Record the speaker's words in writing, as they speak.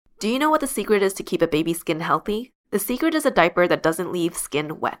Do you know what the secret is to keep a baby's skin healthy? The secret is a diaper that doesn't leave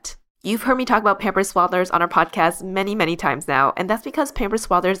skin wet. You've heard me talk about Pampers Swaddlers on our podcast many times now, and that's because Pampers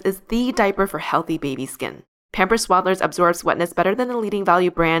Swaddlers is the diaper for healthy baby skin. Pampers Swaddlers absorbs wetness better than the leading value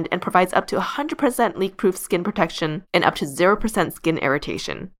brand and provides up to 100% leak-proof skin protection and up to 0% skin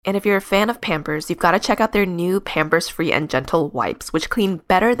irritation. And if you're a fan of Pampers, you've got to check out their new Pampers Free and Gentle wipes, which clean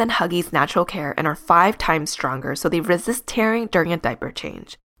better than Huggies Natural Care and are 5 times stronger, so they resist tearing during a diaper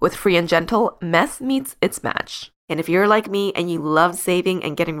change. With Free and Gentle, mess meets its match. And if you're like me and you love saving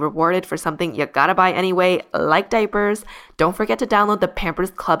and getting rewarded for something you gotta buy anyway, like diapers, don't forget to download the Pampers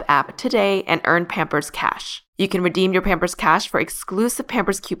Club app today and earn Pampers Cash. You can redeem your Pampers Cash for exclusive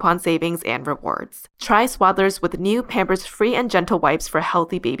Pampers coupon savings and rewards. Try Swaddlers with new Pampers Free and Gentle wipes for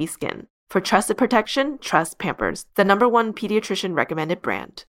healthy baby skin. For trusted protection, trust Pampers, the #1 pediatrician recommended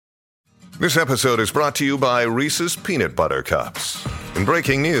brand. This episode is brought to you by Reese's Peanut Butter Cups. In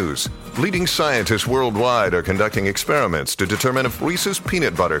breaking news, leading scientists worldwide are conducting experiments to determine if Reese's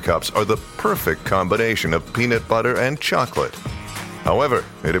Peanut Butter Cups are the perfect combination of peanut butter and chocolate. However,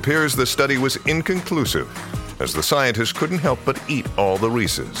 it appears the study was inconclusive, as the scientists couldn't help but eat all the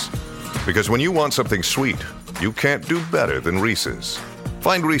Reese's. Because when you want something sweet, you can't do better than Reese's.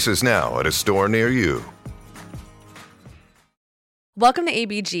 Find Reese's now at a store near you. Welcome to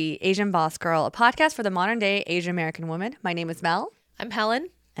ABG, Asian Boss Girl, a podcast for the modern-day Asian American woman. My name is Mel. I'm Helen.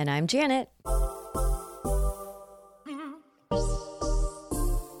 And I'm Janet.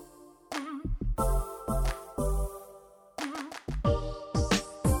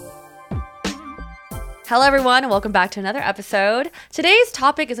 Hello, everyone, and welcome back to another episode. Today's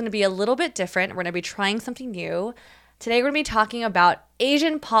topic is going to be a little bit different. We're going to be trying something new. Today, we're going to be talking about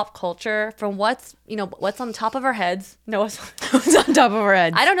Asian pop culture from what's on top of our heads. No, what's on top of our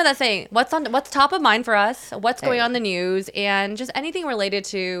heads? I don't know that saying. What's top of mind for us? What's going on in the news? And just anything related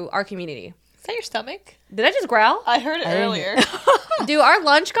to our community. Is that your stomach? Did I just growl? I heard it earlier. Dude, our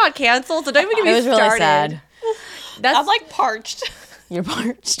lunch got canceled, so don't even get me started. It was really sad. I'm like parched. You're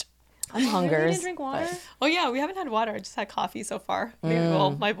parched. I'm hungry. You didn't drink water? Oh yeah, we haven't had water. I just had coffee so far. Maybe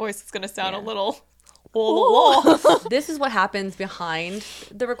my voice is going to sound a little... This is what happens behind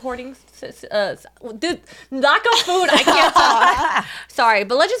the recording. Dude, lack of food. I can't talk. Sorry,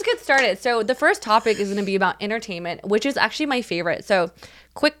 but let's just get started. So the first topic is going to be about entertainment, which is actually my favorite. So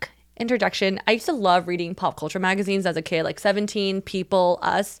quick introduction. I used to love reading pop culture magazines as a kid, like 17, People,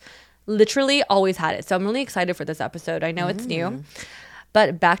 Us. Literally always had it. So I'm really excited for this episode. I know it's new.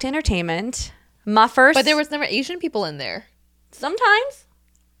 But back to entertainment. My first... But there was never Asian people in there. Sometimes.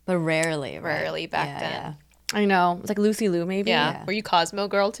 But rarely, right? Rarely back then. Yeah. I know. It's like Lucy Liu, maybe. Yeah. Were you Cosmo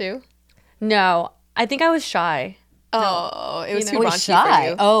girl too? No. I think I was shy. Oh, it was too Wait, raunchy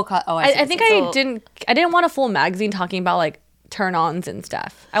shy. for you. I I think I didn't want a full magazine talking about like turn-ons and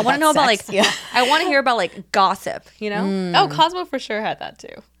stuff. I want to know about like I want to hear about like gossip, you know? Oh, Cosmo for sure had that too.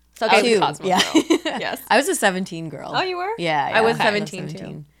 So I was okay, a Cosmo girl. Yes. I was a 17 girl. Oh, you were? Yeah. I was Okay. 17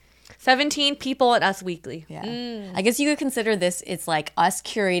 too. 17 People and Us Weekly. Yeah. I guess you could consider this, it's like us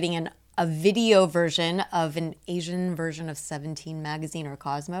curating a video version of an Asian version of 17 magazine or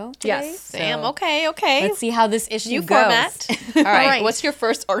Cosmo today. Yes. Damn, okay. Let's see how this issue New goes. format. All right. right. What's your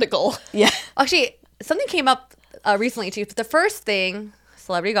first article? Yeah. Actually, something came up recently too. The first thing,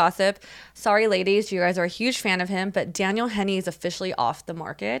 celebrity gossip. Sorry, ladies, you guys are a huge fan of him, but Daniel Henney is officially off the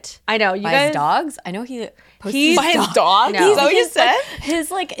market. I know you By guys. his dogs? I know he posts He's- By his dog? No. Is that what you said? his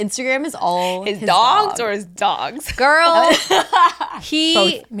like Instagram is all His dogs dog. or his dogs? Girl,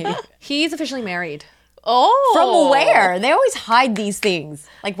 Both, maybe. he's officially married. Oh. From where? They always hide these things.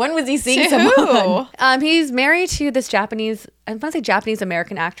 Like, when was he seeing To someone? who? He's married to this Japanese, I want to say Japanese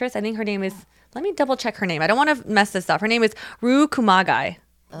American actress. I think her name is, let me double check her name. I don't want to mess this up. Her name is Rue Kumagai.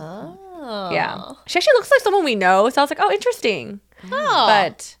 Oh. Yeah. She actually looks like someone we know. So I was like, oh, interesting. Oh.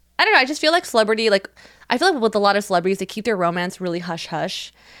 But I don't know. I just feel like I feel like with a lot of celebrities, they keep their romance really hush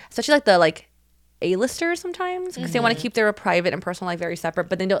hush. Especially like the A-listers sometimes. Because they want to keep their private and personal life very separate.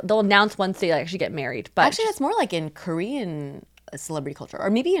 But then they'll announce once they actually get married. But Actually, that's more like in Korean celebrity culture, or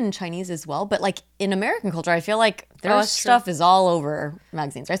maybe in Chinese as well. But like in American culture, I feel like their that's stuff is all over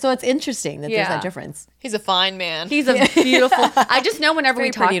magazines, right? So it's interesting that there's Yeah. that difference. He's a fine man. he's a beautiful. I just know whenever Very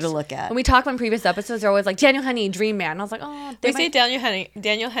we talk pretty to look at. when we talk on previous episodes, they're always like Daniel Henney, Dream Man. And I was like, oh, We say Daniel Henney,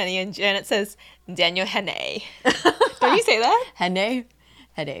 and Janet says Daniel Henney. Don't you say that? Henne?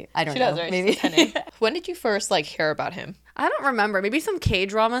 I don't She know. does, right? Maybe. She says Henney. When did you first hear about him? I don't remember. Maybe some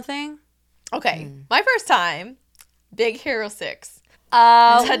K-drama thing. Okay, my first time, Big Hero 6. Um,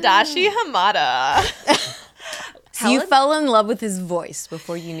 Tadashi Hamada. So you fell in love with his voice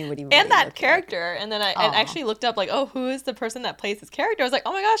before you knew what he really And that looked character. And then I actually looked up like, oh, who is the person that plays his character? I was like,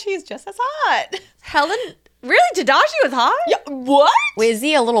 oh my gosh, he's just as hot. Helen, really? Tadashi was hot? Yeah, what? like. Wait, is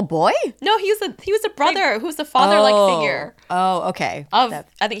he a little boy? No, he was a brother who's the father-like figure. Oh, okay.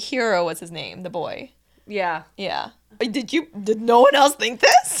 I think Hiro was his name, the boy. Yeah. Yeah. Did no one else think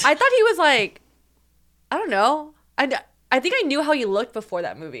this? I thought he was like, I don't know. I think I knew how he looked before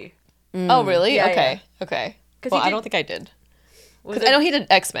that movie. Oh, really? Yeah, Okay. Okay. 'Cause Well, he I did- don't think I did. Was 'Cause I know he did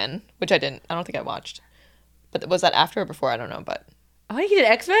X-Men, which I didn't. I don't think I watched. But was that after or before? I don't know, but Oh, he did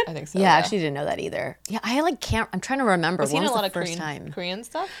X-Men? I think so. Yeah, I actually didn't know that either. Yeah, I like can't. I'm trying to remember. Was he When in a was lot the of first Korean time? Korean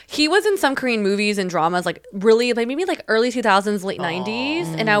stuff? He was in some Korean movies and dramas, like really, like maybe like early 2000s, late 90s.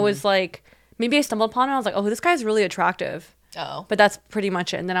 And I was like, maybe I stumbled upon him. I was like, oh, this guy's really attractive. Oh. But that's pretty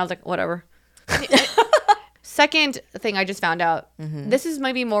much it. And then I was like, whatever. Second thing I just found out, this is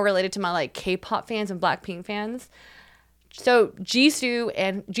maybe more related to my like K-pop fans and Blackpink fans. So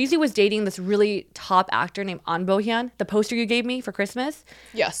Jisoo was dating this really top actor named An Bo-hyun, the poster you gave me for Christmas.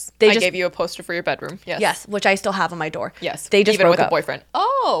 Yes. They I just- gave you a poster for your bedroom. Yes. Yes, which I still have on my door. Yes. They just Even broke with up. a boyfriend.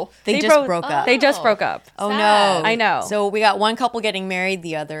 Oh. They just broke up. They just broke up. Oh Sad. no! I know. So we got one couple getting married,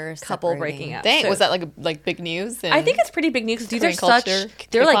 the other Couple separating. breaking up. Dang. So- Was that like big news? I think it's pretty big news because these are Korean such. culture,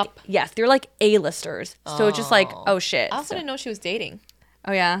 They're like K-pop? yes, they're like A-listers. So it's just like oh shit. I also didn't know she was dating.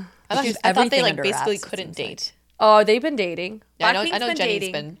 Oh yeah. I thought She's they everything like under basically wraps, it couldn't seems like. date. Oh, they've been dating. Yeah, I Blackpink's know been Jenny's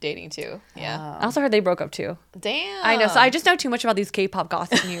dating. been dating too. Yeah. I also heard they broke up too. Damn. I know. So I just know too much about these K-pop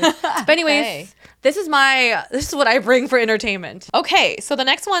gossip news. But anyways, Okay. this is what I bring for entertainment. Okay, so the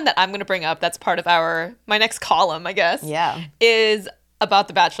next one that I'm going to bring up, that's part of my next column, I guess. Yeah. Is about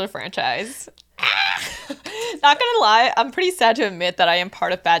the Bachelor franchise. Not gonna lie, I'm pretty sad to admit that I am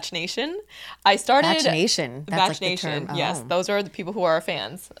part of Batch Nation. I started Batch Nation. That's Batch like the Nation. term. Yes, Oh. those are the people who are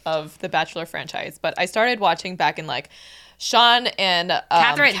fans of the Bachelor franchise. But I started watching back in like Sean and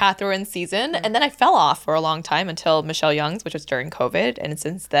Catherine season, and then I fell off for a long time until Michelle Young's, which was during COVID, and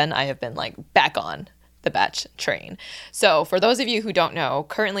since then I have been like back on the Batch train. So for those of you who don't know,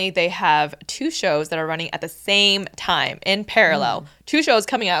 currently they have 2 shows that are running at the same time in parallel. 2 shows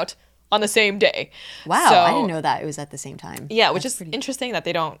coming out on the same day. Wow, So, I didn't know that it was at the same time. Yeah, which is interesting that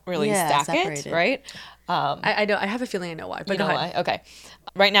they don't really stack separated. it, right? I don't. I have a feeling I know why. But You go know ahead. why? Okay.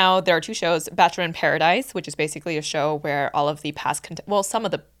 Right now, there are 2 shows: Bachelor in Paradise, which is basically a show where all of the some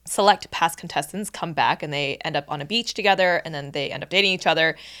of the select past contestants come back and they end up on a beach together, and then they end up dating each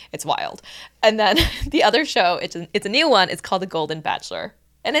other. It's wild. And then the other show, it's a new one. It's called The Golden Bachelor,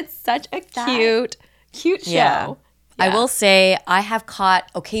 and it's such a cute show. Yeah. I Yeah. will say I have caught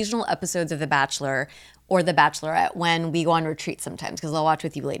occasional episodes of The Bachelor or The Bachelorette when we go on retreat sometimes because I'll watch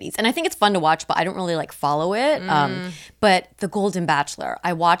with you ladies. And I think it's fun to watch, but I don't really like follow it. But The Golden Bachelor,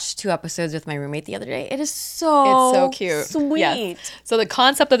 I watched 2 episodes with my roommate the other day. It is so cute. sweet. Yes. So the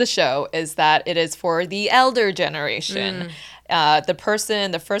concept of the show is that it is for the elder generation.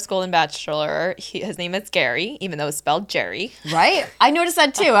 The first Golden Bachelor, his name is Gary, even though it's spelled Jerry. Right? I noticed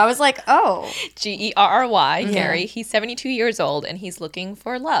that too. I was like, oh. Gerry, Gary. He's 72 years old and he's looking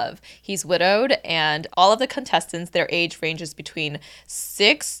for love. He's widowed, and all of the contestants, their age ranges between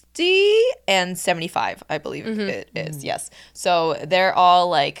 60 and 75, I believe it is. Yes. So they're all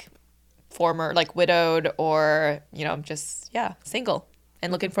like former, like widowed or, just, single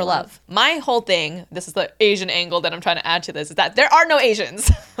and looking for love. My whole thing, this is the Asian angle that I'm trying to add to this, is that there are no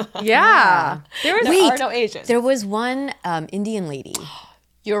Asians. Yeah. There was There are no Asians. There was one Indian lady.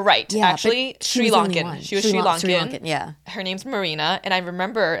 You're right. Yeah, Actually, but she Sri was the only Lankan. one. She was Sri Sri Lan- Sri Lankan. Lankan, yeah. Her name's Marina, and I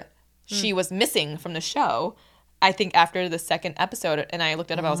remember she was missing from the show. I think after the second episode, and I looked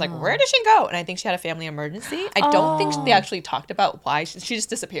it up. I was like, "Where did she go?" And I think she had a family emergency. I don't think they actually talked about why she just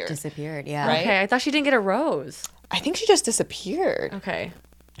disappeared. Disappeared, yeah. Right? Okay, I thought she didn't get a rose. I think she just disappeared, Okay,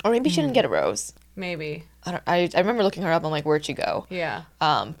 or maybe she didn't get a rose. maybe. I remember looking her up. I'm like, "Where'd she go?" Yeah.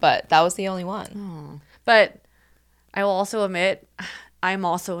 But that was the only one. But I will also admit, I'm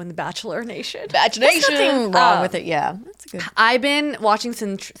also in the Bachelor Nation. Batch Nation. Nothing wrong with it, yeah. That's good. I've been watching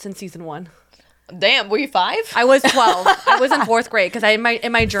since season 1. Damn, were you 5? I was 12. I was in 4th grade because in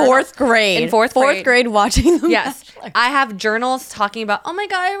my journal. 4th grade. In fourth grade. watching them. Yes. I have journals talking about, oh my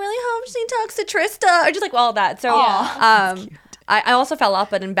God, I really hope she talks to Trista. Or just like all that. So I also fell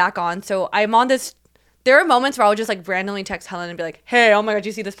off, but I'm back on. So I'm on this. There are moments where I'll just like randomly text Helen and be like, hey, oh my God, do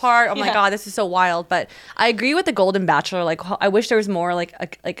you see this part? Oh my Yeah. God, this is so wild. But I agree with the Golden Bachelor. Like, I wish there was more like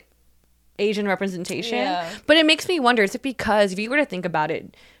Asian representation. Yeah. But it makes me wonder, is it because if you were to think about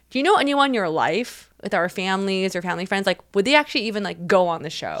it, do you know anyone in your life, with our families or family friends, like would they actually even like go on the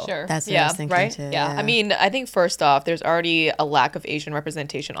show? Sure. That's what I was thinking right? too. Yeah. I mean, I think first off, there's already a lack of Asian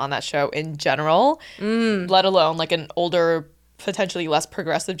representation on that show in general, let alone like an older, potentially less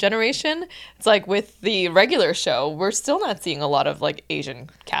progressive generation. It's like with the regular show, we're still not seeing a lot of like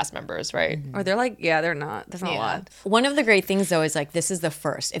Asian cast members, right? Or they're like, they're not. There's not a lot. One of the great things though is like this is the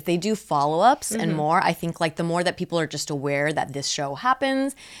first. If they do follow-ups and more, I think like the more that people are just aware that this show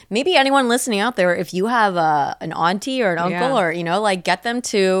happens, maybe anyone listening out there, if you have an auntie or an uncle or like get them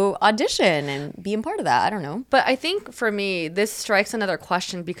to audition and be a part of that. I don't know. But I think for me, this strikes another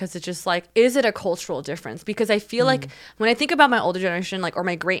question because it's just like, is it a cultural difference? Because I feel like when I think about my older generation, like, or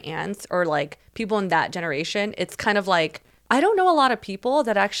my great aunts or like people in that generation, it's kind of like, I don't know a lot of people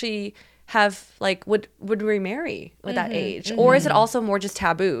that actually have like would remarry with that age, or is it also more just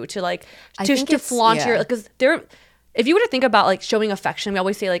taboo to like to flaunt your, because there, if you were to think about like showing affection, we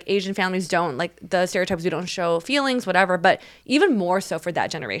always say like Asian families don't, like the stereotypes, we don't show feelings, whatever, but even more so for that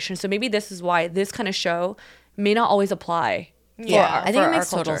generation. So maybe this is why this kind of show may not always apply. I think it makes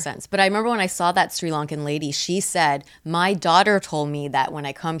total sense. But I remember when I saw that Sri Lankan lady, she said, my daughter told me that when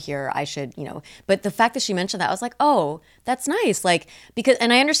I come here, I should, but the fact that she mentioned that, I was like, oh, that's nice. Like, because,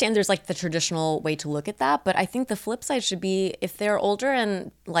 and I understand there's like the traditional way to look at that, but I think the flip side should be if they're older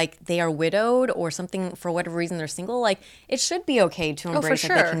and like they are widowed or something, for whatever reason they're single, like it should be okay to embrace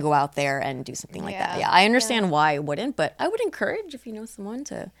that they can go out there and do something like that. Yeah, I understand why it wouldn't, but I would encourage if you know someone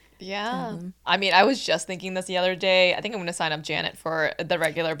to. Yeah. I mean, I was just thinking this the other day. I think I'm going to sign up Janet for the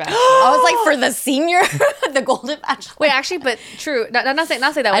regular Bachelor. I was like, for the senior, the Golden Bachelor. Wait, actually, but true. Not say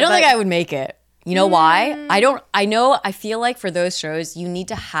that. I don't think I would make it. You know why? I feel like for those shows, you need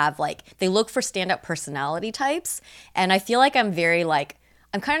to have like, they look for stand-up personality types. And I feel like I'm very like,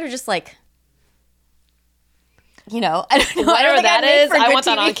 I'm kind of just like, I don't know. Whatever that is, I want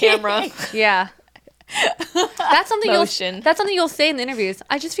that on camera. Yeah. That's something you'll say in the interviews.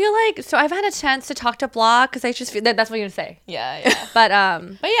 I just feel like, so I've had a chance to talk to blah because I just feel that's what you're gonna say. Yeah. But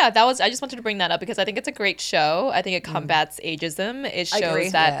yeah, I just wanted to bring that up because I think it's a great show. I think it combats ageism. It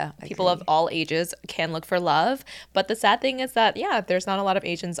shows that people of all ages can look for love. But the sad thing is that there's not a lot of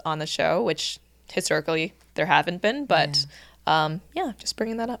Asians on the show, which historically there haven't been. But just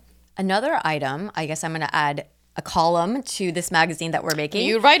bringing that up. Another item, I guess I'm gonna add a column to this magazine that we're making.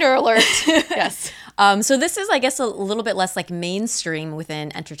 You writer alert. Yes. So this is, I guess, a little bit less like mainstream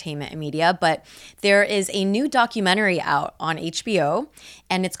within entertainment and media, but there is a new documentary out on HBO,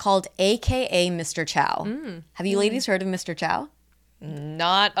 and it's called AKA Mr. Chow. Have you ladies heard of Mr. Chow?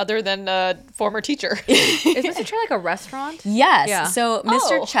 Not other than a former teacher. Is Mr. Chow like a restaurant? Yes. Yeah. So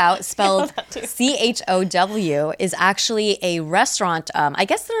Mr. Chow, spelled CHOW, is actually a restaurant. I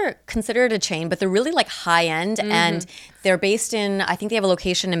guess they're considered a chain, but they're really like high end, and they're based in, I think they have a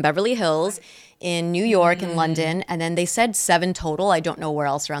location in Beverly Hills, in New York and London, and then they said 7 total. I don't know where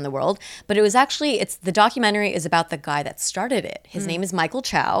else around the world, but it was actually, the documentary is about the guy that started it. His name is Michael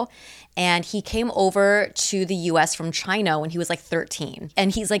Chow, and he came over to the US from China when he was like 13.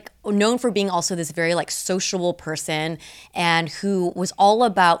 And he's like known for being also this very like sociable person, and who was all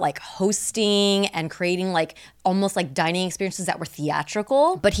about like hosting and creating like almost like dining experiences that were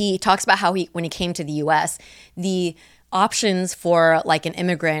theatrical. But he talks about how when he came to the US, the options for like an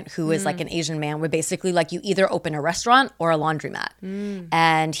immigrant who is like an Asian man were basically like you either open a restaurant or a laundromat.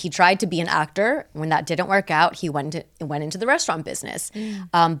 And he tried to be an actor. When that didn't work out, he went into the restaurant business.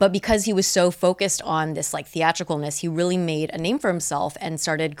 But because he was so focused on this like theatricalness, he really made a name for himself and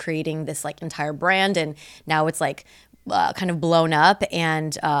started creating this like entire brand. And now it's like kind of blown up.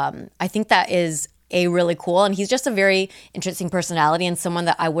 And I think that is really cool, and he's just a very interesting personality and someone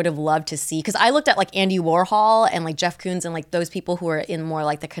that I would have loved to see, because I looked at like Andy Warhol and like Jeff Koons and like those people who are in more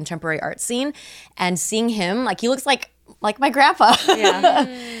like the contemporary art scene, and seeing him, like he looks like my grandpa.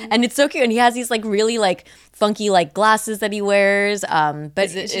 And it's so cute, and he has these like really like funky like glasses that he wears,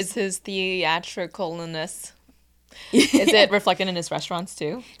 but is his theatricalness, is it reflected in his restaurants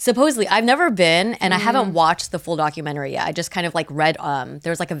too? Supposedly. I've never been, and I haven't watched the full documentary yet. I just kind of like read, there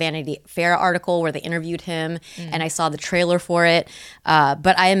was like a Vanity Fair article where they interviewed him, and I saw the trailer for it.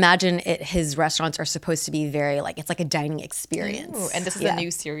 But I imagine his restaurants are supposed to be very like, it's like a dining experience. Ooh, and this is a new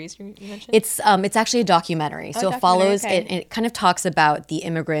series you mentioned? It's actually a documentary. So it follows, it kind of talks about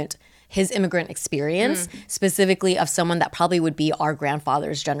his immigrant experience, specifically of someone that probably would be our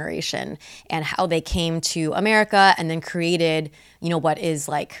grandfather's generation, and how they came to America and then created, what is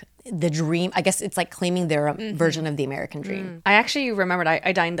like the dream. I guess it's like claiming their version of the American dream. I actually remembered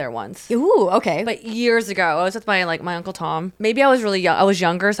I dined there once. Ooh, okay. But years ago, I was with my Uncle Tom. Maybe I was really young. I was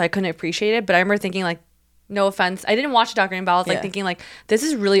younger, so I couldn't appreciate it. But I remember thinking like, No offense. I didn't watch the documentary, but I was like thinking like this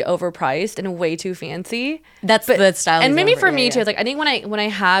is really overpriced and way too fancy. That's the style. And maybe for me too, it's like I think when I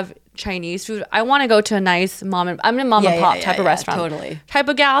have Chinese food, I want to go to a nice I'm a mom and pop type of restaurant. Totally. Type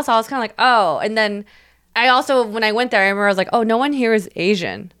of gal. So I was kind of like, oh. And then I also, when I went there, I remember I was like, oh, no one here is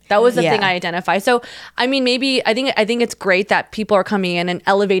Asian. That was the thing I identified. So, I mean, maybe I think it's great that people are coming in and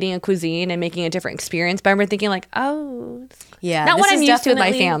elevating a cuisine and making a different experience. But I remember thinking like, oh, not what I'm used to with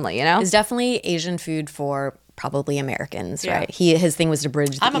my family, you know? It's definitely Asian food for probably Americans, right? His thing was to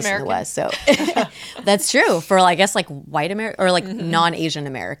bridge the East and the West. So that's true for, I guess, like white American or like non-Asian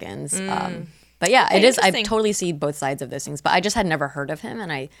Americans. But yeah, it is. I totally see both sides of those things. But I just had never heard of him,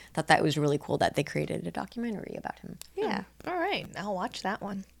 and I thought that was really cool that they created a documentary about him. Yeah. All right, I'll watch that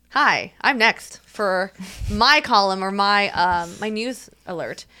one. Hi, I'm next for my column or my my news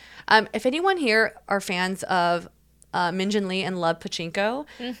alert. If anyone here are fans of Min-Jin Lee and love Pachinko,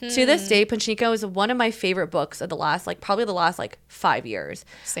 to this day, Pachinko is one of my favorite books of the last, probably the last 5 years.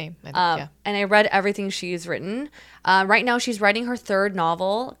 Same, I think, yeah. And I read everything she's written. Right now, she's writing her third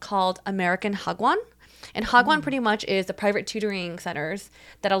novel called American Hagwon. And Hagwon pretty much is the private tutoring centers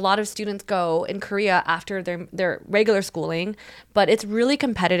that a lot of students go in Korea after their regular schooling. But it's really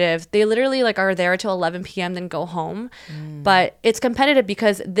competitive. They literally are there till 11 p.m. then go home. But it's competitive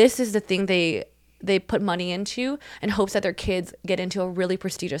because this is the thing they put money into in hopes that their kids get into a really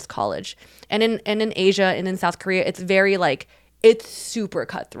prestigious college. And in Asia and in South Korea, it's very it's super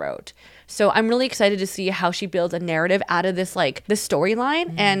cutthroat. So I'm really excited to see how she builds a narrative out of this this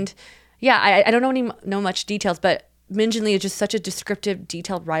storyline. And yeah, I don't know much details, but Min-Jin Lee is just such a descriptive,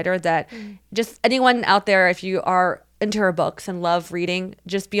 detailed writer that just anyone out there, if you are into her books and love reading,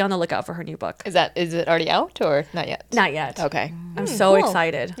 just be on the lookout for her new book. Is it already out or not yet? Not yet. Okay. I'm so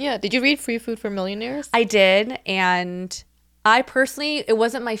excited. Yeah. Did you read Free Food for Millionaires? I did, and I personally, it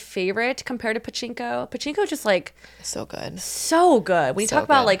wasn't my favorite compared to Pachinko. Pachinko just so good. So good. When you So talk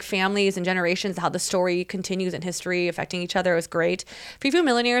about good. families and generations, how the story continues in history affecting each other, it was great. Free Food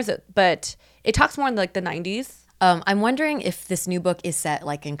Millionaires, but it talks more in the 90s. I'm wondering if this new book is set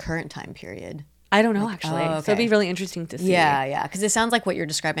in current time period. I don't know, actually. Oh, okay. So it'd be really interesting to see. Yeah, because it sounds like what you're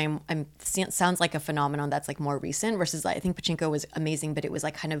describing sounds like a phenomenon that's more recent versus I think Pachinko was amazing, but it was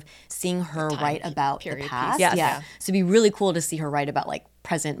kind of seeing her write about the period past. piece. Yes. Yeah. So it'd be really cool to see her write about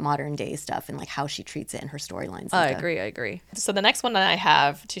present modern day stuff and how she treats it and her storylines. I agree. So the next one that I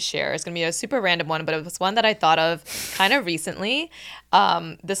have to share is going to be a super random one, but it was one that I thought of kind of recently.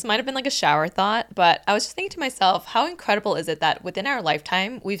 This might have been a shower thought, but I was just thinking to myself, how incredible is it that within our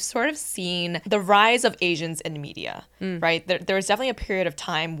lifetime, we've sort of seen the rise of Asians in media, right? There was definitely a period of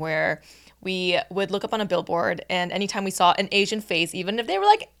time where we would look up on a billboard, and anytime we saw an Asian face, even if they were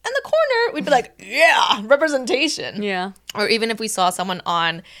in the corner, we'd be like, yeah, representation. Yeah. Or even if we saw someone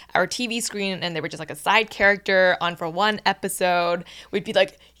on our TV screen and they were just a side character on for one episode, we'd be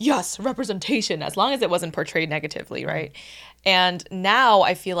like, yes, representation, as long as it wasn't portrayed negatively, right? And now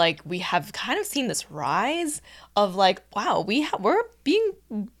I feel like we have kind of seen this rise of wow, we're being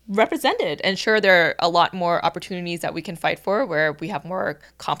represented. And sure, there are a lot more opportunities that we can fight for where we have more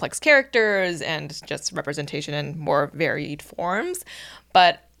complex characters and just representation in more varied forms.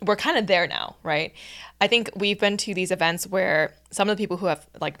 But we're kind of there now, right? I think we've been to these events where some of the people who have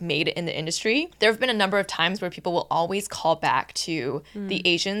made it in the industry, there have been a number of times where people will always call back to the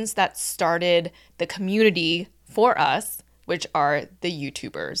Asians that started the community for us, which are the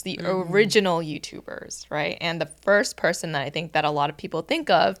YouTubers, the original YouTubers, right? And the first person that I think that a lot of people think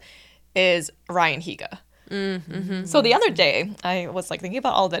of is Ryan Higa. So the other day, I was thinking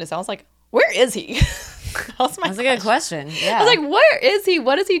about all this. I was like, where is he? That's a good question. Yeah. I was like, where is he?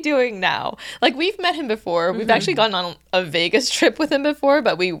 What is he doing now? We've met him before. We've actually gone on a Vegas trip with him before,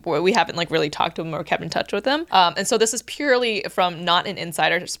 but we haven't really talked to him or kept in touch with him. And so this is purely from not an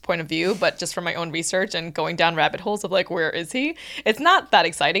insider's point of view, but just from my own research and going down rabbit holes of where is he? It's not that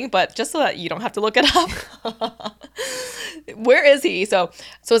exciting, but just so that you don't have to look it up. Where is he? So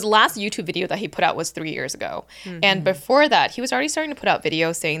his last YouTube video that he put out was 3 years ago. And before that, he was already starting to put out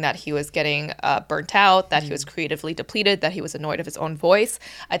videos saying that he was getting burnt out, that he was creatively depleted, that he was annoyed of his own voice.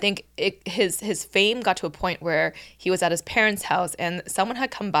 I think his fame got to a point where he was at his parents' house and someone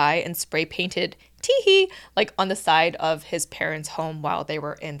had come by and spray painted teehee on the side of his parents' home while they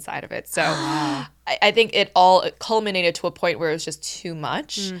were inside of it. So I think it all culminated to a point where it was just too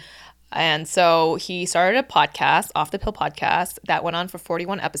much. And so he started a podcast, Off the Pill podcast, that went on for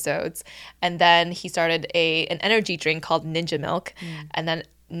 41 episodes. And then he started an energy drink called Ninja Milk, and then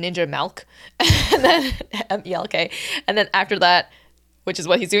Ninja Milk, and then MELK. And then after that, which is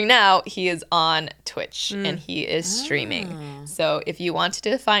what he's doing now, he is on Twitch and he is streaming. So if you wanted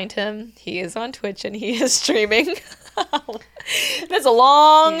to find him, he is on Twitch and he is streaming. That's a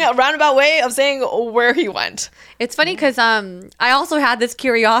long roundabout way of saying where he went. It's funny because I also had this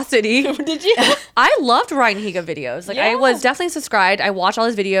curiosity. Did you? I loved Ryan Higa videos. Like I was definitely subscribed. I watched all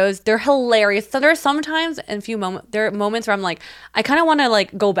his videos. They're hilarious. So there are sometimes and there are moments where I'm like, I kind of want to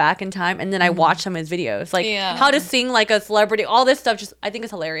like go back in time and then I watch some of his videos, like how to sing like a celebrity. All this stuff just I think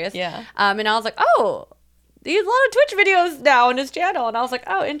is hilarious. Yeah. And I was like, oh. He has a lot of Twitch videos now on his channel, and I was like,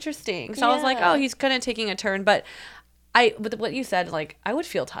 oh, interesting. So I was like, oh, he's kind of taking a turn, but with what you said, like, I would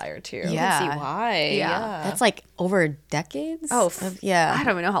feel tired too. Yeah. I can see why. Yeah. That's like over decades. Oh, yeah. I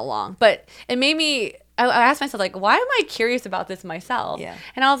don't even know how long, but it made me. I asked myself, like, why am I curious about this myself? Yeah.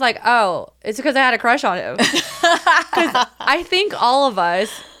 And I was like, oh, it's because I had a crush on him. Because I think all of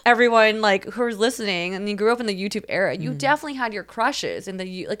us, everyone like who's listening, and you grew up in the YouTube era, you definitely had your crushes in the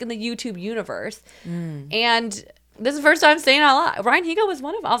YouTube universe. And this is the first time saying it out loud. Ryan Higa was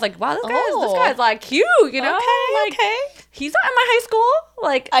one of them. I was like, wow, this guy's like cute, you know? Okay. He's not in my high school.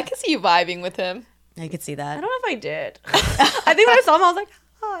 Like, I can see you vibing with him. I could see that. I don't know if I did. I think when I saw him, I was like,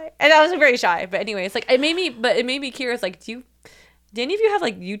 hi. And I was very shy. But anyways, like it made me curious. Like, do any of you have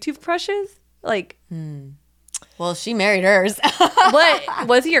like YouTube crushes? Like, Well, she married hers. what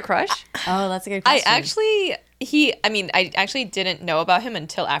was he your crush? Oh, that's a good question. I actually didn't know about him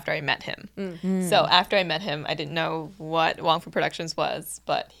until after I met him. So after I met him, I didn't know what Wong Fu Productions was,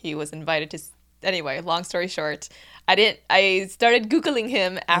 but he was invited to. Anyway, long story short, I started Googling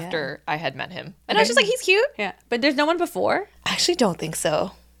him after I had met him. And I was just like, he's cute. Yeah, but there's no one before. I actually don't think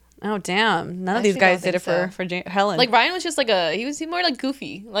so. Oh damn! None of these Actually guys don't did it think for Helen. Like Ryan was just like he was more like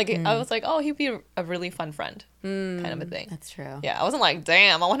goofy. Like I was like, oh, he'd be a really fun friend, kind of a thing. That's true. Yeah, I wasn't like,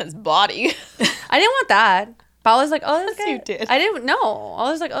 damn, I want his body. I didn't want that, but I was like, oh, this Yes, guy. you did. I didn't know.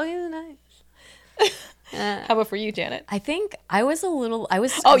 I was like, oh, he's nice. How about for you, Janet? I think I was.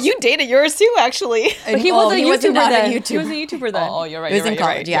 Oh, you dated yours too, actually. But he was a YouTuber not a then. He YouTuber. was a YouTuber then. Oh, you're right. It was you're in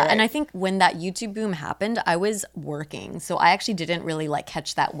right, college, you're yeah. right. And I think when that YouTube boom happened, I was working, so I actually didn't really like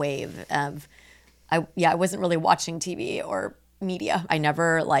catch that wave of. I wasn't really watching TV or media. I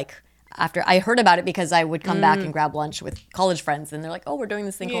never after I heard about it because I would come back and grab lunch with college friends, and they're like, "Oh, we're doing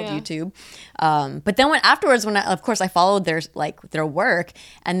this thing called YouTube." But then when of course I followed their work,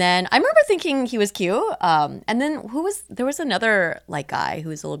 and then I remember thinking he was cute. And then there was another guy who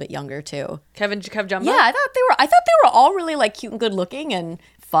was a little bit younger too. Kev Jumbo. Yeah, I thought they were all really cute and good looking and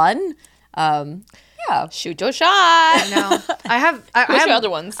fun. Yeah. Shoot your shot. No, I have. What's your other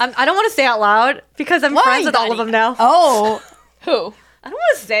ones? I don't want to say out loud because I'm friends with all of them now. Oh. Who? I don't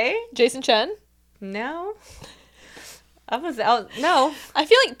want to say. Jason Chen? No. I'm gonna say no. I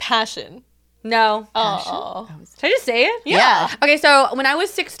feel like passion. No. Oh. Should I just say it? Yeah. Okay, so when I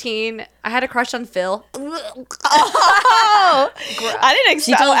was 16, I had a crush on Phil. I didn't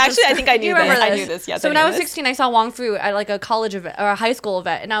expect. Oh, actually, I think I knew You this. remember I this? knew this. Yes. So when I was 16, I saw Wong Fu at a college event or a high school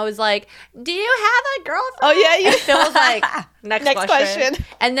event, and I was like, "Do you have a girlfriend?" Oh yeah, you. And Phil was like, "Next question."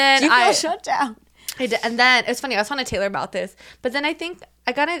 And then You feel shut down. I did, and then it's funny. I was talking to Taylor about this, but then I think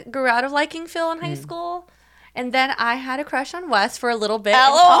I kind of grew out of liking Phil in high school, and then I had a crush on Wes for a little bit.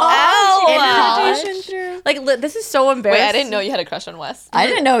 LOL. In college. This is so embarrassing. Wait, I didn't know you had a crush on Wes. I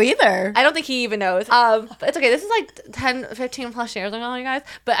didn't know either. I don't think he even knows. But it's okay. This is 10, 15 plus years ago, you guys.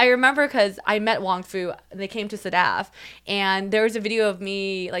 But I remember because I met Wong Fu and they came to Sadaf, and there was a video of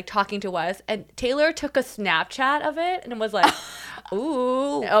me talking to Wes, and Taylor took a Snapchat of it and was like,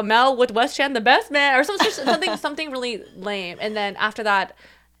 "Ooh, Mel with Wes Chan, the best man," or something really lame. And then after that,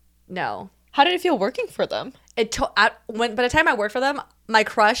 no. How did it feel working for them? By the time I worked for them, my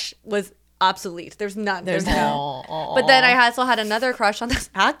crush was obsolete. There's none. There's no. But then I also had another crush on this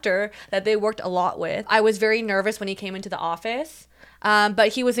actor that they worked a lot with. I was very nervous when he came into the office, but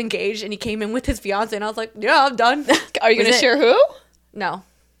he was engaged and he came in with his fiance, and I was like, "Yeah, I'm done." Are you going to share who? No.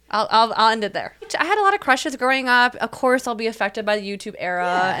 I'll end it there. I had a lot of crushes growing up. Of course, I'll be affected by the YouTube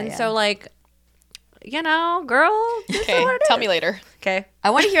era, so girl. Okay, tell me later. Okay. I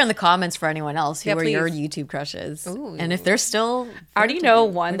want to hear in the comments for anyone else who Yeah, are your please. YouTube crushes. Ooh. And if they're still... I already know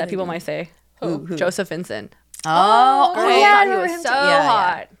one that people might say. Who? Joseph Vincent. Oh, I yeah. thought I he remember was him so too. Yeah,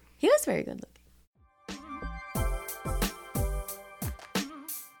 hot. He was very good looking.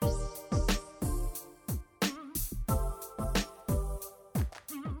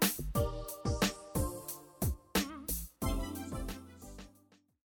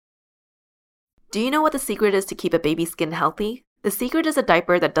 Do you know what the secret is to keep a baby's skin healthy? The secret is a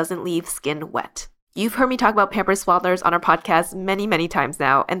diaper that doesn't leave skin wet. You've heard me talk about Pampers Swaddlers on our podcast many, many times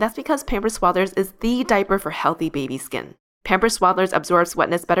now, and that's because Pampers Swaddlers is the diaper for healthy baby skin. Pampers Swaddlers absorbs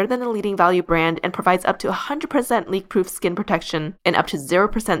wetness better than the leading value brand and provides up to 100% leak-proof skin protection and up to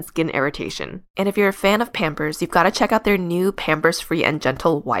 0% skin irritation. And if you're a fan of Pampers, you've got to check out their new Pampers Free and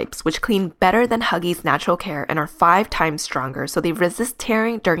Gentle wipes, which clean better than Huggies Natural Care and are 5 times stronger, so they resist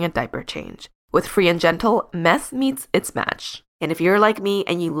tearing during a diaper change. With Free and Gentle, mess meets its match. And if you're like me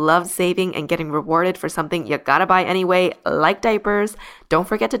and you love saving and getting rewarded for something you gotta buy anyway, like diapers, don't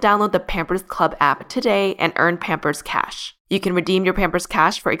forget to download the Pampers Club app today and earn Pampers Cash. You can redeem your Pampers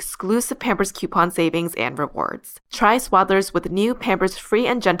Cash for exclusive Pampers coupon savings and rewards. Try Swaddlers with new Pampers Free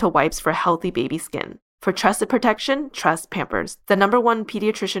and Gentle wipes for healthy baby skin. For trusted protection, trust Pampers, the #1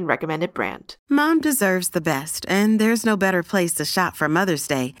 pediatrician recommended brand. Mom deserves the best, and there's no better place to shop for Mother's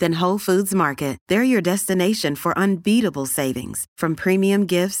Day than Whole Foods Market. They're your destination for unbeatable savings, from premium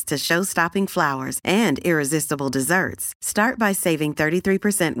gifts to show-stopping flowers and irresistible desserts. Start by saving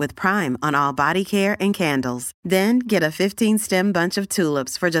 33% with Prime on all body care and candles. Then get a 15-stem bunch of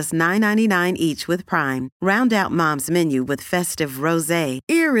tulips for just $9.99 each with Prime. Round out Mom's menu with festive rosé,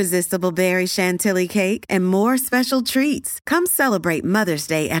 irresistible berry chantilly cake, and more special treats. Come celebrate Mother's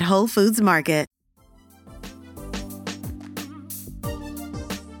Day at Whole Foods Market.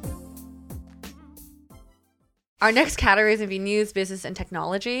 Our next category is going to be news, business, and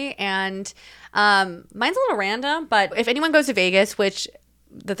technology. And mine's a little random, but if anyone goes to Vegas, which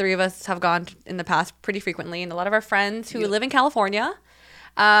the three of us have gone in the past pretty frequently, and a lot of our friends who live in California,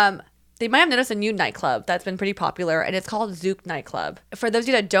 they might have noticed a new nightclub that's been pretty popular, and it's called Zouk Nightclub. For those of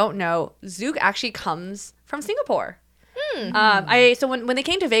you that don't know, Zouk actually comes from Singapore. So when they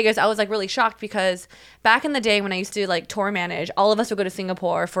came to Vegas, I was like really shocked because back in the day when I used to like tour manage, all of us would go to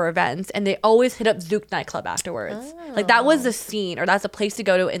Singapore for events, and they always hit up Zouk Nightclub afterwards. Like that was the scene, or that's a place to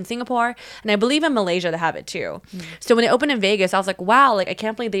go to in Singapore, and I believe in Malaysia they have it too. So when they opened in Vegas, I was like, wow, like I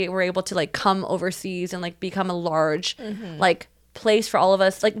can't believe they were able to like come overseas and like become a large like place for all of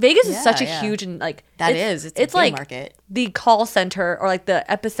us. Like Vegas is such a huge and like it's like market. The call center or like the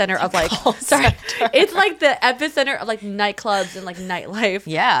epicenter of like it's like the epicenter of like nightclubs and like nightlife.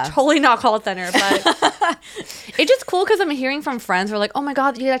 Totally not call center, but it's just cool because I'm hearing from friends who are like, oh my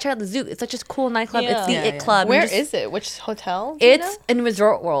god, you gotta check out the Zouk. It's such a cool nightclub. It's the it club. Where is it? Which hotel? It's in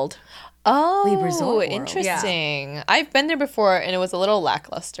Resort World. Oh, Resort World. Interesting. Yeah. I've been there before and it was a little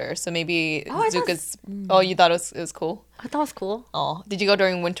lackluster. So maybe Zouk is. Oh, you thought it was cool? I thought it was cool. Oh, did you go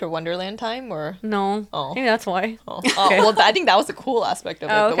during Winter Wonderland time or? No. Oh, maybe that's why. Oh, well, I think that was a cool aspect of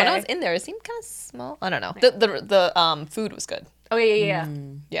it. Okay. But when I was in there, it seemed kind of small. I don't know. The food was good. Oh yeah.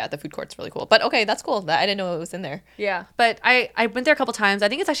 Yeah, the food court's really cool. But okay, that's cool. I didn't know it was in there. Yeah, but I went there a couple times. I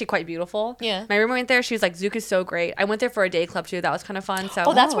think it's actually quite beautiful. Yeah. My roommate went there. She was like, Zouk is so great. I went there for a day club too. That was kind of fun.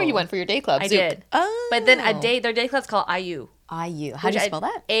 So that's where you went for your day club. I Zouk. did. Oh. But then their day club's called IU. IU. How do you spell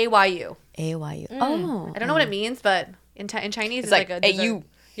that? AYU. AYU. Oh. I don't know what it means, but in Chinese it's like a AU.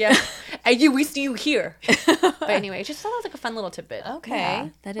 Yeah. AU, we see you here. But anyway, just thought that was like a fun little tidbit. Okay. Yeah,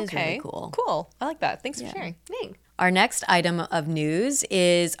 that is really cool. Cool. I like that. Thanks for sharing. Thanks. Our next item of news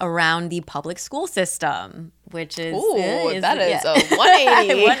is around the public school system, which is that is a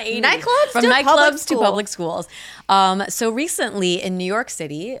 180. 180. Nightclubs from to nightclubs public to school. public schools. So recently in New York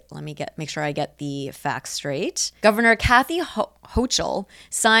City, let me make sure I get the facts straight. Governor Kathy Hochul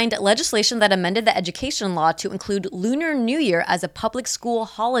signed legislation that amended the education law to include Lunar New Year as a public school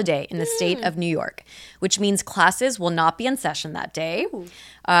holiday in the state of New York, which means classes will not be in session that day.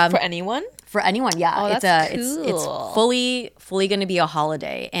 For anyone? For anyone, yeah. Oh, that's cool. It's fully going to be a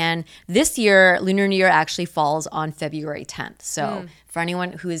holiday. And this year, Lunar New Year actually falls on February 10th. So for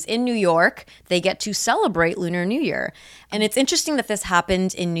anyone who is in New York, they get to celebrate Lunar New Year. And it's interesting that this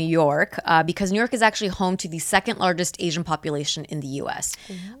happened in New York because New York is actually home to the second largest Asian population in the U.S.,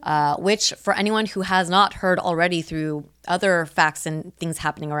 which for anyone who has not heard already through other facts and things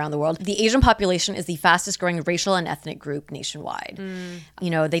happening around the world, the Asian population is the fastest growing racial and ethnic group nationwide. You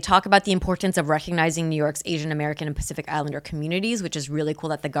know, they talk about the importance of recognizing New York's Asian American and Pacific Islander communities, which is really cool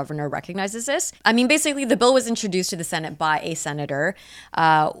that the governor recognizes this. I mean, basically, the bill was introduced to the Senate by a senator.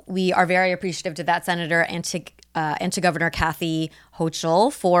 We are very appreciative to that senator and to Governor Kathy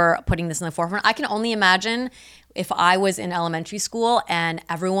Hochul for putting this in the forefront. I can only imagine if I was in elementary school and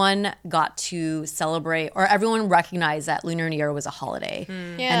everyone got to celebrate or everyone recognized that Lunar New Year was a holiday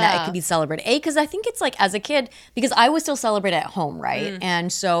and that it could be celebrated. Because I think it's like as a kid, because I would still celebrate at home, right?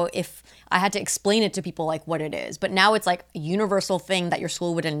 And so if I had to explain it to people like what it is. But now it's like a universal thing that your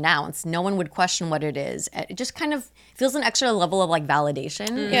school would announce. No one would question what it is. It just kind of feels an extra level of like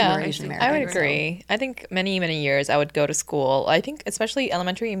validation. If you're Asian American. I would agree. I think many years I would go to school. I think especially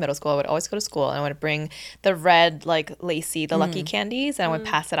elementary and middle school, I would always go to school and I would bring the red like lacy, the lucky candies, and I would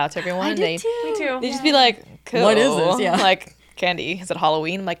pass it out to everyone. I did too. Me too. They'd just be like, cool. What is this? Yeah. Like, candy. Is it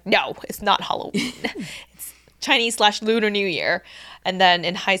Halloween? I'm like, no, it's not Halloween. It's Chinese/Lunar New Year. And then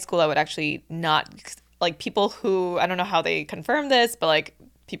in high school, I would actually not, like, people who, I don't know how they confirm this, but like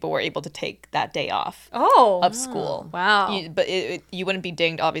people were able to take that day off of school. Wow. You wouldn't be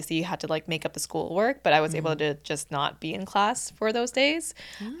dinged. Obviously, you had to like make up the schoolwork, but I was able to just not be in class for those days.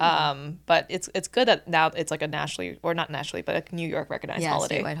 But it's good that now it's like a nationally, or not nationally, but a New York recognized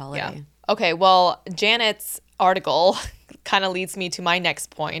holiday. Statewide holiday. Yeah. Okay, well, Janet's article kind of leads me to my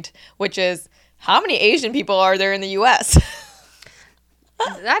next point, which is how many Asian people are there in the U.S.?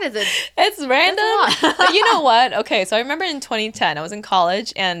 That is It's random. But you know what? Okay, so I remember in 2010, I was in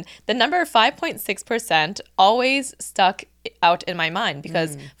college, and the number 5.6% always stuck out in my mind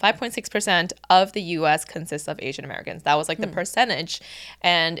because 5.6% of the U.S. consists of Asian Americans. That was like the percentage.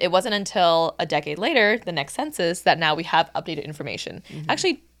 And it wasn't until a decade later, the next census, that now we have updated information.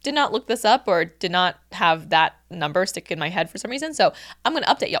 Actually, did not look this up or did not have that number stick in my head for some reason. So I'm going to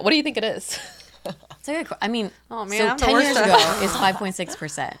update y'all. What do you think it is? It's a good, I mean, Oh, man, so I'm the 10 years worst ago at- is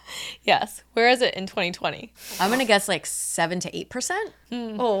 5.6%. Yes. Where is it in 2020? I'm going to guess like 7 to 8%.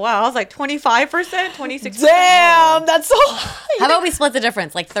 Oh, wow. I was like 25%, 26%. Damn, that's so high. How about we split the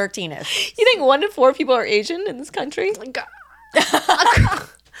difference, like 13-ish? You think 1 to 4 people are Asian in this country? Don't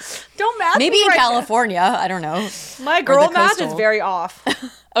math Maybe me in right now. California. I don't know. My girl the math is coastal. very off.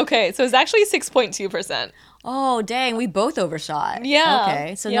 Okay, so it's actually 6.2%. Oh, dang. We both overshot. Yeah.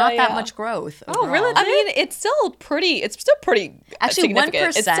 Okay. So Yeah, not that yeah. much growth. Oh, really? overall. I mean, it's still pretty Actually,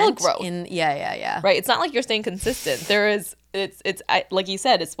 significant. 1% It's still growth. Yeah. Right? It's not like you're staying consistent. It's like you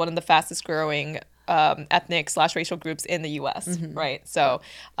said, it's one of the fastest growing ethnic/racial groups in the U.S. Right? So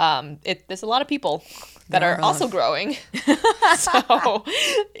there's a lot of people that are also growing. So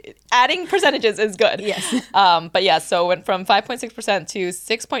adding percentages is good. Yes. But yeah, so it went from 5.6% to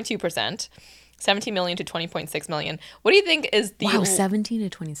 6.2%. 17 million to 20.6 million. What do you think is the... Wow, 17 to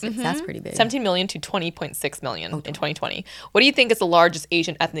 26. That's pretty big. 17 million to 20.6 million in 2020. What do you think is the largest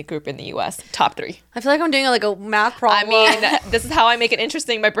Asian ethnic group in the U.S.? Top 3. I feel like I'm doing like a math problem. I mean, this is how I make it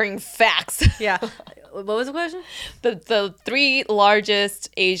interesting by bringing facts. yeah. What was the question? The 3 largest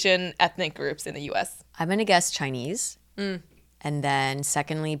Asian ethnic groups in the U.S. I'm going to guess Chinese. And then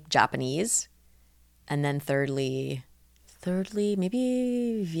secondly, Japanese. And then thirdly,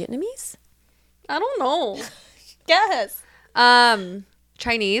 maybe Vietnamese? I don't know. Yes.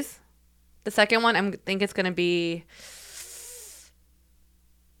 Chinese. The second one, I think it's gonna be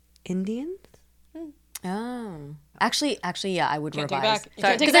Indian. Oh. Actually, yeah, I would Can't take it revise. back. You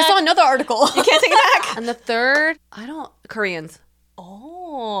can't take it Because I saw back. another article. You can't take it back. And the third, Koreans.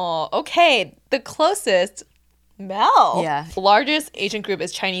 Oh, okay. The closest, Mel. Yeah. The largest Asian group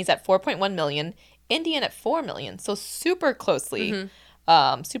is Chinese at 4.1 million, Indian at 4 million. So super closely.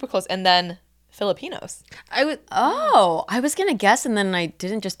 Super close. And then Filipinos. I would. Oh, I was gonna guess, and then I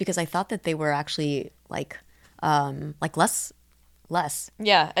didn't, just because I thought that they were actually like less.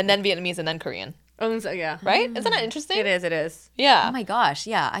 Yeah. And then Vietnamese and then Korean. So yeah. Right? Isn't that interesting? It is. It is. Yeah. Oh my gosh,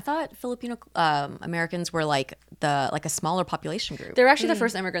 yeah. I thought Filipino Americans were like a smaller population group. They're actually the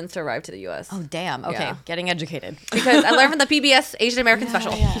first immigrants to arrive to the U.S. Oh damn. Okay, Yeah. getting educated. Because I learned from the PBS Asian American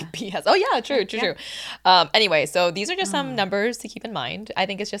special. PS. Oh yeah, true. Anyway, so these are just some numbers to keep in mind. I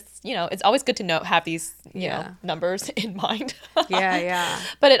think it's just, it's always good to have these, numbers in mind. Yeah.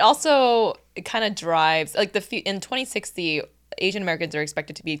 But it also kind of drives like in 2060. Asian Americans are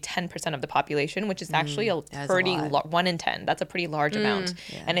expected to be 10% of the population, which is actually a pretty 1 in 10. That's a pretty large amount.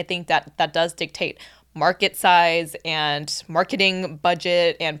 And I think that does dictate market size and marketing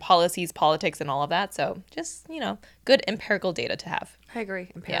budget and policies, politics, and all of that. So just, good empirical data to have. I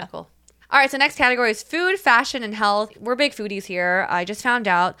agree. Empirical. All right, so next category is food, fashion, and health. We're big foodies here. I just found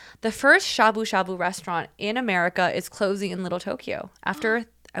out the first shabu shabu restaurant in America is closing in Little Tokyo after,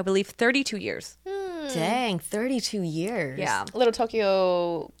 I believe, 32 years. Dang, 32 years. Yeah. Little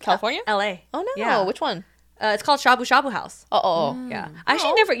Tokyo, California? L.A. Oh, no. Yeah. Which one? It's called Shabu Shabu House. Uh-oh. Yeah. I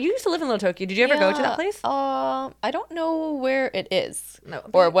actually never, you used to live in Little Tokyo. Did you ever go to that place? I don't know where it is. No.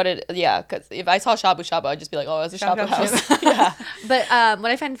 Or what because if I saw Shabu Shabu, I'd just be like, oh, it's a Shabu house. Yeah. But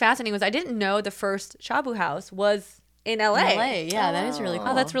what I find fascinating was I didn't know the first Shabu House was in L.A. LA, yeah, that is really cool.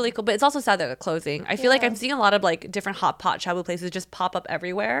 Oh, that's really cool. But it's also sad that they're closing. I feel like I'm seeing a lot of like different hot pot shabu places just pop up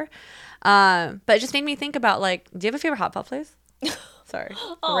everywhere. But it just made me think about do you have a favorite hot pot place? Sorry.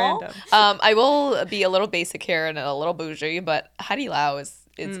 Random. I will be a little basic here and a little bougie, but Haidilao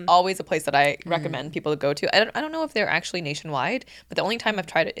is always a place that I recommend people to go to. I don't know if they're actually nationwide, but the only time I've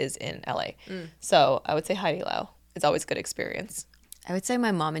tried it is in LA. So I would say Haidilao. It's always a good experience. I would say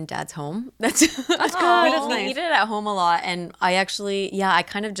my mom and dad's home. That's good. We eat it at home a lot, and I actually, I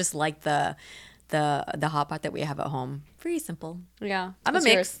kind of just like the hot pot that we have at home. Pretty simple. Yeah, I'm a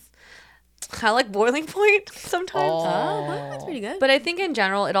mix. I like boiling point sometimes. That's pretty good. But I think in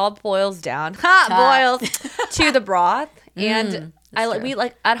general, it all boils down boils to the broth. And we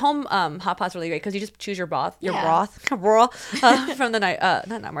like at home. Hot pot's really great because you just choose your broth, from the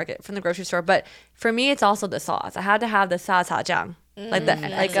not market, from the grocery store. But for me, it's also the sauce. I had to have the sazajang, like the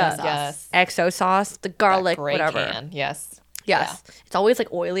XO sauce, the garlic, that gray whatever. Can. Yes. Yeah. It's always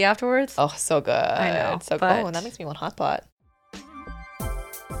like oily afterwards. Oh, so good. I know, So but- and that makes me want hot pot.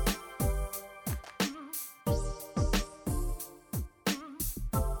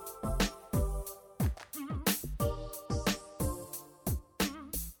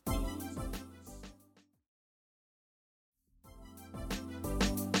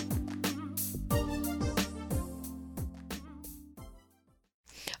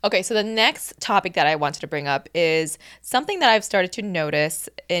 Okay, so the next topic that I wanted to bring up is something that I've started to notice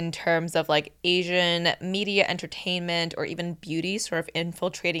in terms of like Asian media, entertainment, or even beauty sort of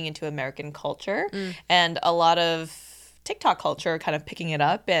infiltrating into American culture, and a lot of TikTok culture kind of picking it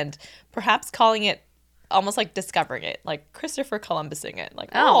up and perhaps calling it almost like discovering it, like Christopher Columbusing it,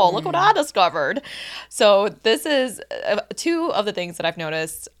 like, look what I discovered. So this is two of the things that I've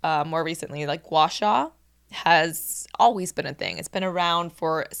noticed more recently, like gua sha has always been a thing. It's been around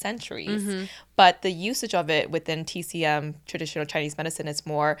for centuries, but the usage of it within TCM, traditional Chinese medicine, is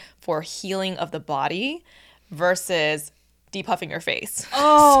more for healing of the body versus depuffing your face.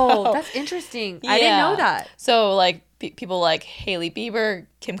 Oh, that's interesting. I didn't know that. So like people like Hailey Bieber,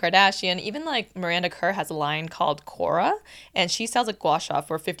 Kim Kardashian, even like Miranda Kerr has a line called Cora, and she sells a gua sha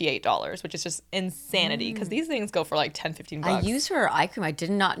for $58, which is just insanity because these things go for like $10-15. I use her eye cream. I did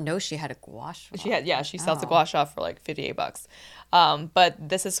not know she had a gua sha. She sells a gua sha for like $58. But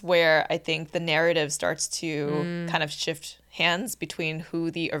this is where I think the narrative starts to kind of shift hands between who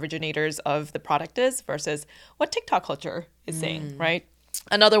the originators of the product is versus what TikTok culture is saying, right?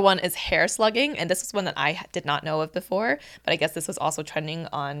 Another one is hair slugging, and this is one that I did not know of before, but I guess this was also trending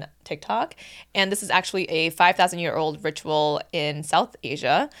on TikTok. And this is actually a 5,000-year-old ritual in South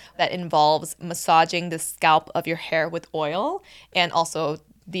Asia that involves massaging the scalp of your hair with oil and also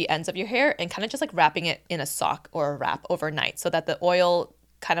the ends of your hair and kind of just like wrapping it in a sock or a wrap overnight so that the oil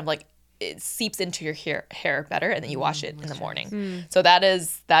kind of like it seeps into your hair better, and then you wash it in the morning. So that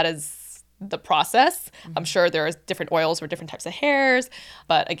is the process. I'm sure there are different oils for different types of hairs,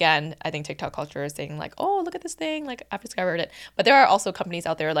 but again, I think TikTok culture is saying like, oh, look at this thing, like I've discovered it. But there are also companies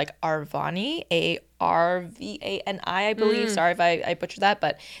out there like Arvani, Arvani, I believe. Sorry if I butchered that,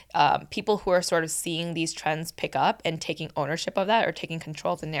 but people who are sort of seeing these trends pick up and taking ownership of that or taking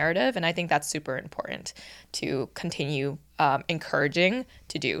control of the narrative, and I think that's super important to continue encouraging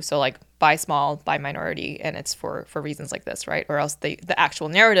to do. So like buy small, buy minority, and it's for reasons like this, right? Or else the actual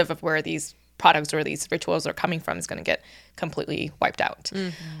narrative of where these products or these rituals are coming from is going to get completely wiped out.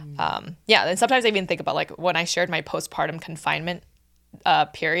 And sometimes I even think about like when I shared my postpartum confinement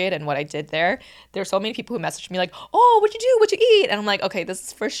period and what I did there are so many people who messaged me like, oh, what'd you do? What'd you eat? And I'm like, okay, this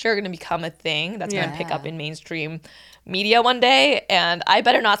is for sure going to become a thing that's going to pick up in mainstream media one day, and I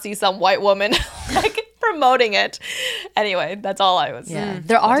better not see some white woman like promoting it. Anyway, that's all I was. Yeah,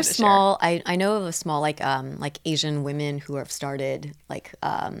 there are small. I know of a small like Asian women who have started like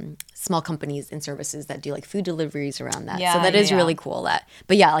small companies and services that do like food deliveries around that. So that is really cool.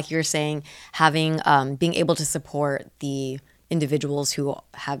 But yeah, like you're saying, having being able to support the individuals who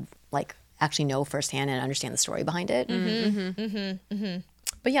have like actually know firsthand and understand the story behind it.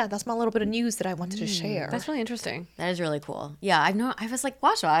 But yeah, that's my little bit of news that I wanted to share. That's really interesting. That is really cool. Yeah, I was like,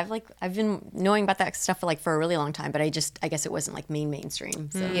 gua sha. I've been knowing about that stuff for a really long time, but I guess it wasn't like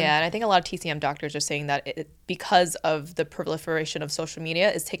mainstream. So. Yeah, and I think a lot of TCM doctors are saying that because of the proliferation of social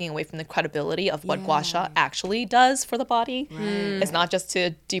media is taking away from the credibility of what gua sha actually does for the body. Right. It's not just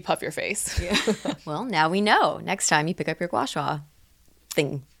to depuff your face. Yeah. Well, now we know. Next time you pick up your gua sha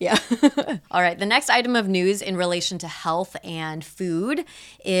thing. Yeah. All right. The next item of news in relation to health and food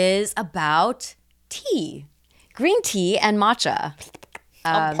is about tea, green tea and matcha.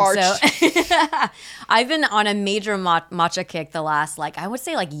 I'm parched. I've been on a major matcha kick the last, I would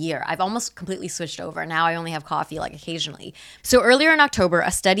say year. I've almost completely switched over. Now I only have coffee occasionally. So earlier in October, a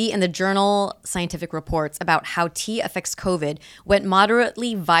study in the journal Scientific Reports about how tea affects COVID went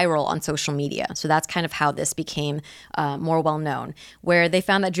moderately viral on social media. So that's kind of how this became more well known, where they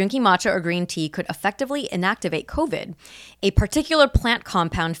found that drinking matcha or green tea could effectively inactivate COVID. A particular plant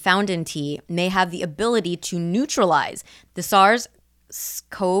compound found in tea may have the ability to neutralize the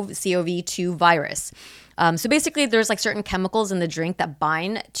SARS-CoV-2 virus. So basically, there's certain chemicals in the drink that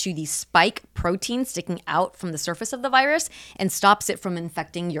bind to the spike protein sticking out from the surface of the virus and stops it from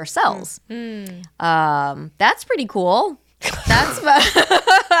infecting your cells. That's pretty cool. That's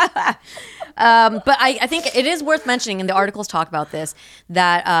but I think it is worth mentioning, and the articles talk about this,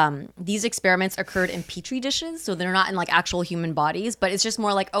 that these experiments occurred in petri dishes, so they're not in actual human bodies, but it's just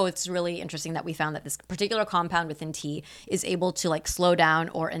more it's really interesting that we found that this particular compound within tea is able to slow down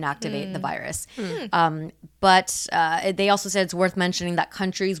or inactivate the virus. But they also said it's worth mentioning that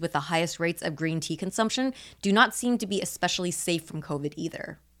countries with the highest rates of green tea consumption do not seem to be especially safe from COVID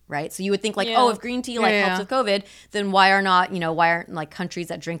either. Right, so you would think if green tea helps with COVID, then why aren't countries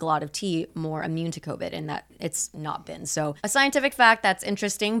that drink a lot of tea more immune to COVID? And that it's not been. So a scientific fact that's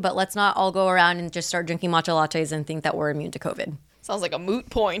interesting, but let's not all go around and just start drinking matcha lattes and think that we're immune to COVID. Sounds like a moot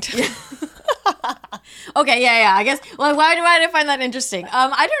point. Okay, yeah. I guess. Well, why do I find that interesting?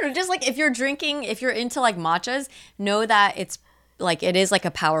 I don't know. Just if you're into matchas, know that it's. It is a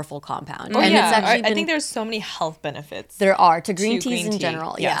powerful compound. And it's actually I think there's so many health benefits. There are to green teas in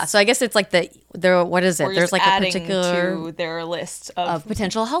general. Yes. Yeah. So I guess it's what is it? There's a particular to their list of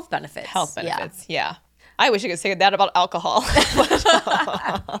potential health benefits. Yeah. I wish I could say that about alcohol.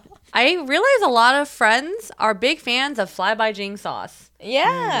 I realize a lot of friends are big fans of Fly by Jing sauce.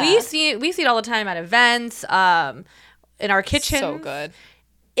 Yeah. We see it all the time at events, in our kitchen. So good.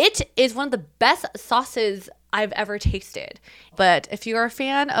 It is one of the best sauces I've ever tasted. But if you're a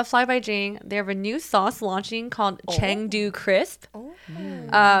fan of Fly by Jing, they have a new sauce launching called Chengdu Crisp.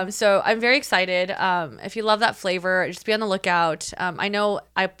 So I'm very excited. If you love that flavor, just be on the lookout. I know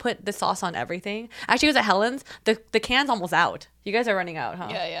I put the sauce on everything. Actually, it was at Helen's. The can's almost out. You guys are running out, huh?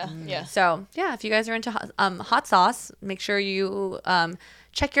 Yeah. So yeah, if you guys are into hot sauce, make sure you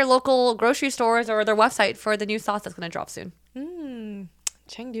check your local grocery stores or their website for the new sauce that's going to drop soon.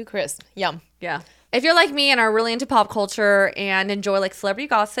 Chengdu Crisp. Yum. Yeah. If you're like me and are really into pop culture and enjoy celebrity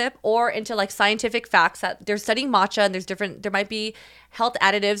gossip or into scientific facts that they're studying matcha and there might be health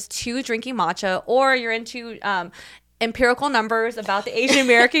additives to drinking matcha, or you're into empirical numbers about the Asian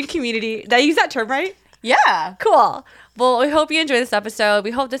American community. Did I use that term right? Yeah. Cool. Well, we hope you enjoy this episode.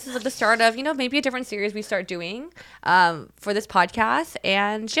 We hope this is the start of, maybe a different series we start doing for this podcast.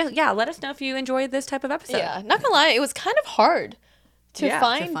 And let us know if you enjoyed this type of episode. Yeah. Not gonna lie, it was kind of hard to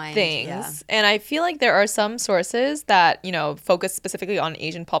find things. Yeah. And I feel like there are some sources that, focus specifically on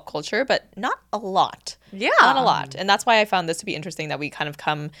Asian pop culture, but not a lot. Yeah. Not a lot. And that's why I found this to be interesting, that we kind of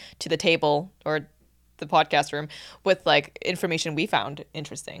come to the table or the podcast room with information we found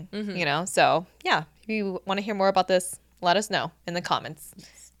interesting, So yeah, if you want to hear more about this, let us know in the comments.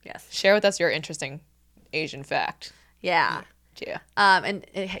 Yes. Share with us your interesting Asian fact. Yeah. Yeah. And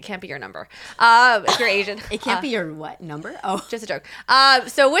it can't be your number. If you're Asian. It can't be your what number? Oh, just a joke.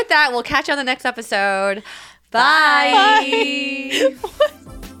 So with that, we'll catch you on the next episode. Bye. Bye.